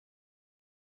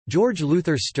George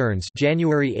Luther Stearns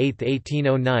 (January 8,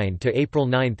 1809 to April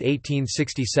 9,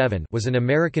 1867) was an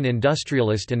American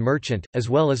industrialist and merchant, as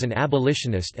well as an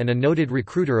abolitionist and a noted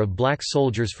recruiter of black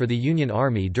soldiers for the Union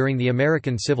Army during the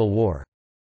American Civil War.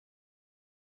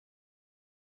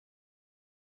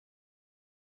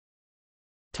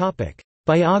 Topic: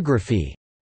 Biography.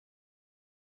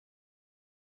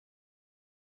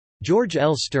 George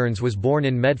L. Stearns was born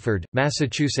in Medford,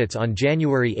 Massachusetts on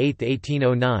January 8,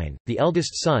 1809, the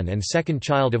eldest son and second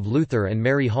child of Luther and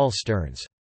Mary Hall Stearns.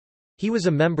 He was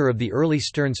a member of the early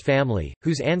Stearns family,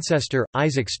 whose ancestor,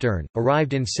 Isaac Stearn,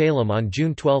 arrived in Salem on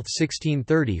June 12,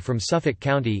 1630 from Suffolk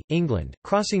County, England,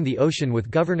 crossing the ocean with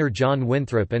Governor John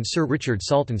Winthrop and Sir Richard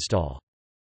Saltonstall.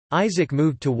 Isaac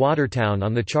moved to Watertown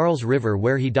on the Charles River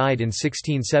where he died in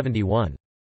 1671.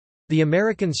 The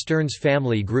American Stearns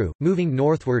family grew, moving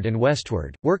northward and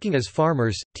westward, working as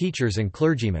farmers, teachers and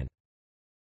clergymen.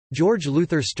 George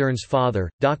Luther Stearns' father,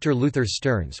 Dr. Luther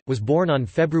Stearns, was born on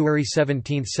February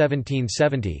 17,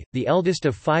 1770, the eldest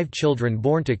of 5 children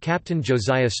born to Captain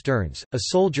Josiah Stearns, a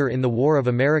soldier in the War of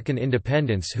American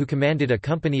Independence who commanded a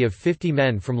company of 50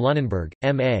 men from Lunenburg,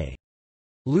 M.A.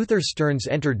 Luther Stearns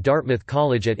entered Dartmouth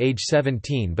College at age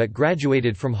 17 but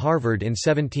graduated from Harvard in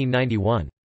 1791.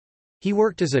 He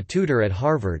worked as a tutor at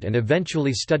Harvard and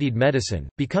eventually studied medicine,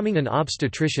 becoming an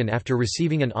obstetrician after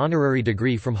receiving an honorary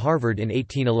degree from Harvard in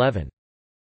 1811.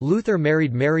 Luther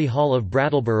married Mary Hall of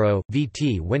Brattleboro,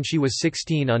 VT when she was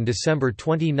 16 on December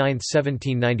 29,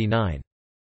 1799.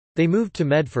 They moved to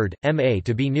Medford, MA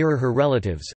to be nearer her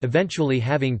relatives, eventually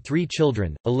having 3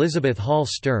 children, Elizabeth Hall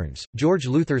Stearns, George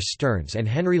Luther Stearns and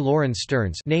Henry Loren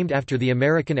Stearns, named after the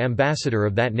American ambassador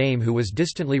of that name who was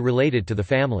distantly related to the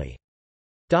family.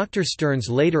 Dr. Stearns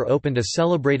later opened a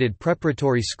celebrated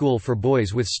preparatory school for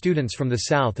boys with students from the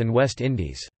South and West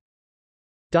Indies.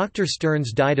 Dr.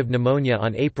 Stearns died of pneumonia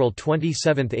on April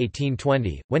 27,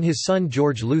 1820, when his son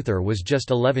George Luther was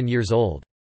just 11 years old.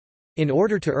 In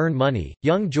order to earn money,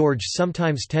 young George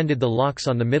sometimes tended the locks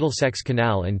on the Middlesex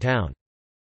Canal in town.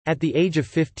 At the age of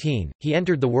 15, he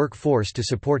entered the workforce to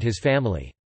support his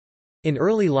family. In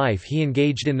early life he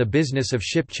engaged in the business of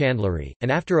ship chandlery,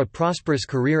 and after a prosperous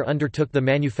career undertook the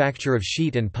manufacture of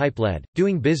sheet and pipe lead,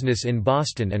 doing business in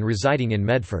Boston and residing in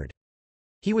Medford.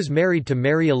 He was married to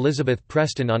Mary Elizabeth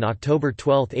Preston on October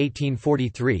 12,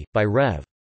 1843, by Rev.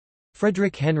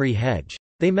 Frederick Henry Hedge.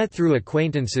 They met through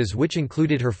acquaintances which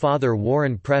included her father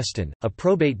Warren Preston, a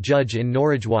probate judge in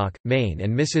Norridgewock, Maine,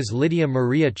 and Mrs. Lydia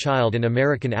Maria Child, an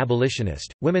American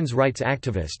abolitionist, women's rights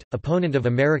activist, opponent of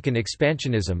American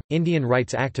expansionism, Indian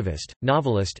rights activist,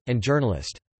 novelist, and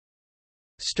journalist.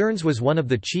 Stearns was one of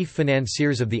the chief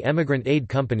financiers of the Emigrant Aid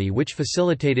Company which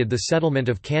facilitated the settlement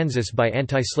of Kansas by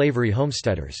anti-slavery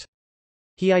homesteaders.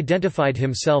 He identified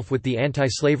himself with the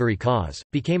anti-slavery cause,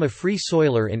 became a free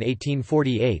soiler in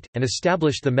 1848, and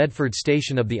established the Medford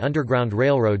station of the Underground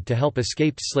Railroad to help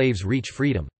escaped slaves reach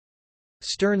freedom.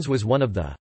 Stearns was one of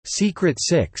the "Secret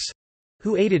Six"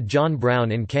 who aided John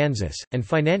Brown in Kansas, and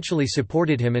financially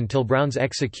supported him until Brown's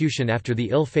execution after the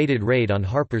ill-fated raid on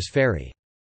Harper's Ferry.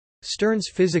 Stearns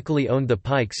physically owned the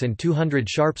pikes and 200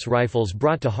 Sharps rifles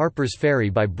brought to Harper's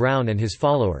Ferry by Brown and his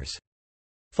followers.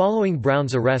 Following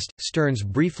Brown's arrest, Stearns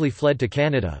briefly fled to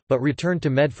Canada, but returned to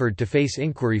Medford to face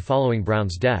inquiry following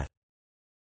Brown's death.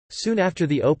 Soon after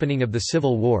the opening of the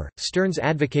Civil War, Stearns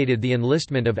advocated the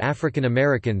enlistment of African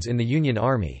Americans in the Union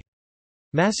Army.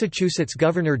 Massachusetts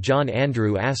Governor John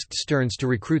Andrew asked Stearns to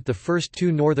recruit the first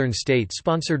 2 northern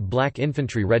state-sponsored black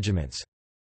infantry regiments.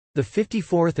 The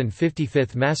 54th and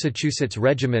 55th Massachusetts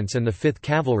Regiments and the 5th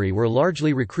Cavalry were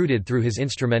largely recruited through his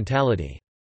instrumentality.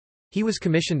 He was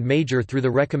commissioned major through the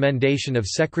recommendation of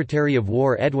Secretary of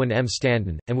War Edwin M.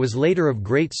 Stanton, and was later of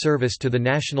great service to the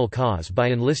national cause by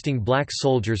enlisting black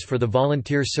soldiers for the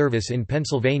volunteer service in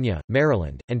Pennsylvania,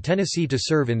 Maryland, and Tennessee to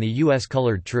serve in the U.S.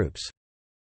 colored troops.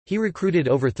 He recruited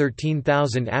over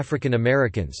 13,000 African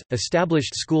Americans,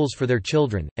 established schools for their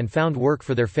children, and found work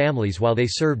for their families while they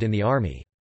served in the Army.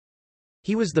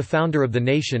 He was the founder of the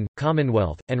Nation,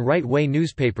 Commonwealth, and Right-Way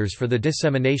newspapers for the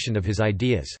dissemination of his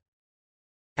ideas.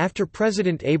 After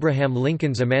President Abraham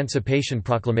Lincoln's Emancipation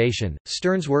Proclamation,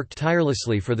 Stearns worked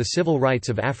tirelessly for the civil rights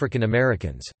of African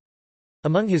Americans.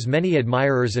 Among his many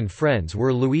admirers and friends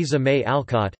were Louisa May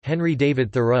Alcott, Henry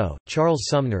David Thoreau, Charles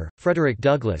Sumner, Frederick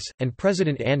Douglass, and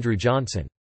President Andrew Johnson.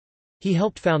 He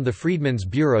helped found the Freedmen's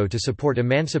Bureau to support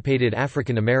emancipated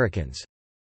African Americans.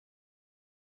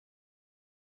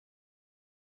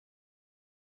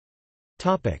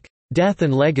 Death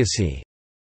and legacy.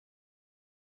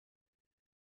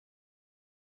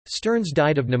 Stearns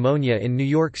died of pneumonia in New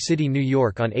York City, New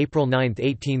York on April 9,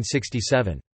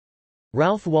 1867.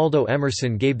 Ralph Waldo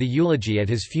Emerson gave the eulogy at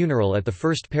his funeral at the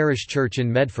First Parish Church in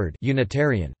Medford,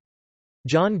 Unitarian.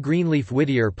 John Greenleaf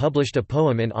Whittier published a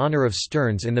poem in honor of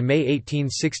Stearns in the May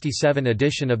 1867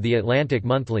 edition of The Atlantic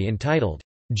Monthly entitled,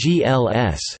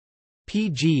 GLS.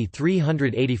 pg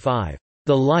 385.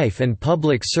 The Life and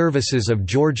Public Services of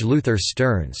George Luther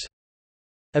Stearns.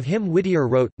 Of him Whittier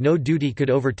wrote, no duty could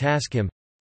overtask him,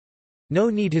 no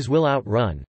need his will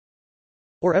outrun,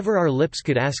 or ever our lips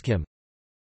could ask him.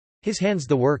 His hands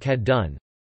the work had done.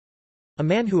 A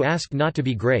man who asked not to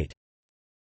be great,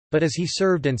 but as he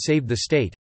served and saved the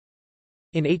state.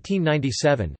 In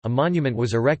 1897, a monument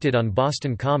was erected on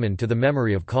Boston Common to the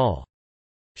memory of Col.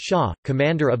 Shaw,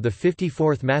 commander of the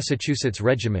 54th Massachusetts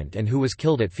Regiment and who was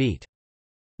killed at Fort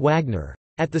Wagner.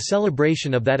 At the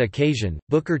celebration of that occasion,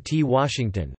 Booker T.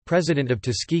 Washington, president of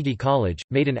Tuskegee College,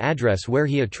 made an address where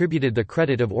he attributed the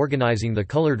credit of organizing the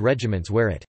colored regiments where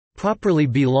it properly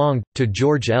belonged to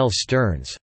George L.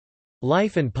 Stearns.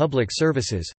 Life and Public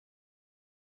Services.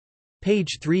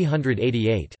 Page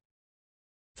 388.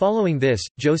 Following this,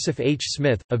 Joseph H.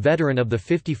 Smith, a veteran of the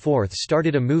 54th,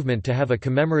 started a movement to have a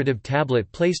commemorative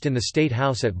tablet placed in the State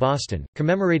House at Boston,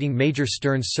 commemorating Major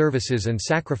Stearns' services and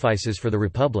sacrifices for the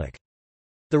Republic.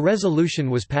 The resolution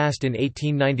was passed in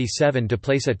 1897 to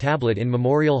place a tablet in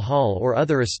Memorial Hall or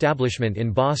other establishment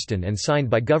in Boston and signed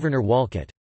by Governor Wolcott.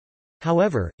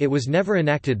 However, it was never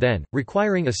enacted then,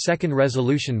 requiring a second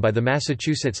resolution by the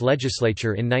Massachusetts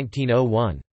legislature in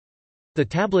 1901. The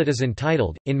tablet is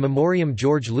entitled, In Memoriam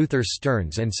George Luther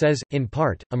Stearns, and says, in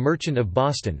part, a merchant of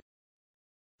Boston,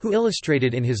 who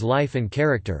illustrated in his life and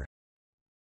character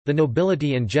the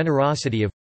nobility and generosity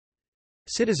of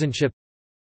citizenship,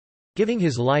 giving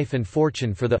his life and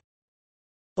fortune for the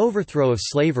overthrow of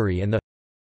slavery and the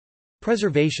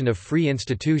preservation of free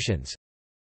institutions.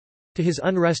 To his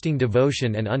unresting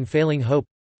devotion and unfailing hope,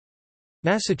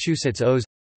 Massachusetts owes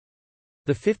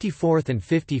the 54th and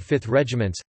 55th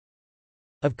Regiments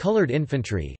of colored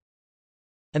infantry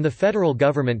and the federal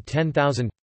government 10,000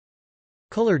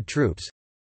 colored troops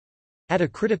at a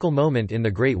critical moment in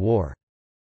the Great War.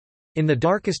 In the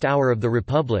darkest hour of the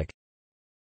Republic,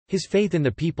 his faith in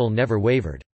the people never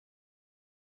wavered.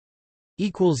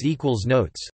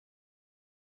 Notes